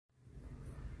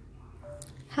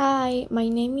Hi, my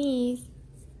name is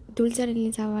Dulce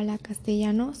Elizabeth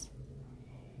Castellanos.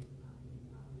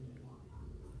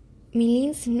 Mi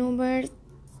link number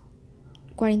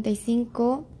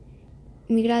 45.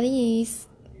 Mi grade is.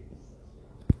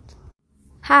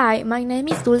 Hi, my name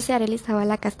is Dulce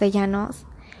Elizabeth Castellanos.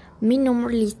 Mi número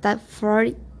lista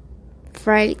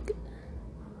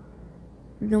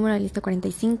número de lista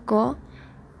 45.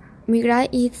 Mi grade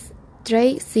is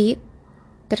 3C,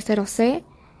 tercero C.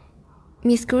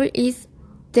 Mi school is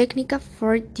Técnica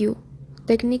 42,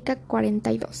 Técnica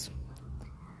 42.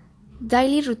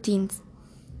 Daily routines.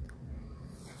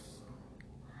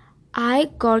 I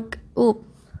got up.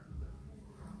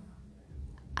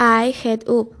 I head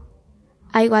up.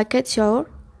 I walked shore.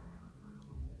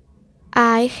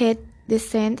 I had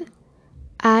descent.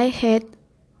 I had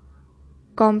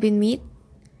combined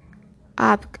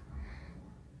up.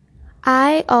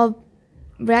 I of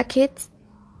brackets.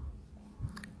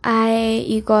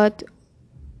 I got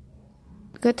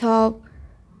up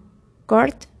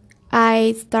court.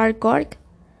 I start work.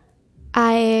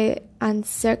 I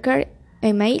answer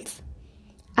emails.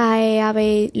 I have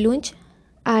a lunch.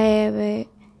 I have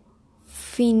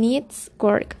finished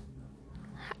work.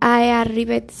 I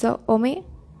arrived home.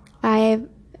 I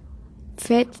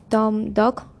fed Tom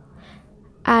dog.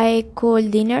 I cool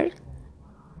dinner.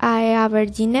 I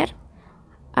have dinner.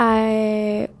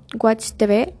 I watched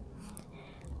TV.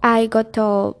 I got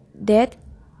to bed.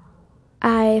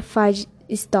 I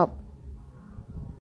stop.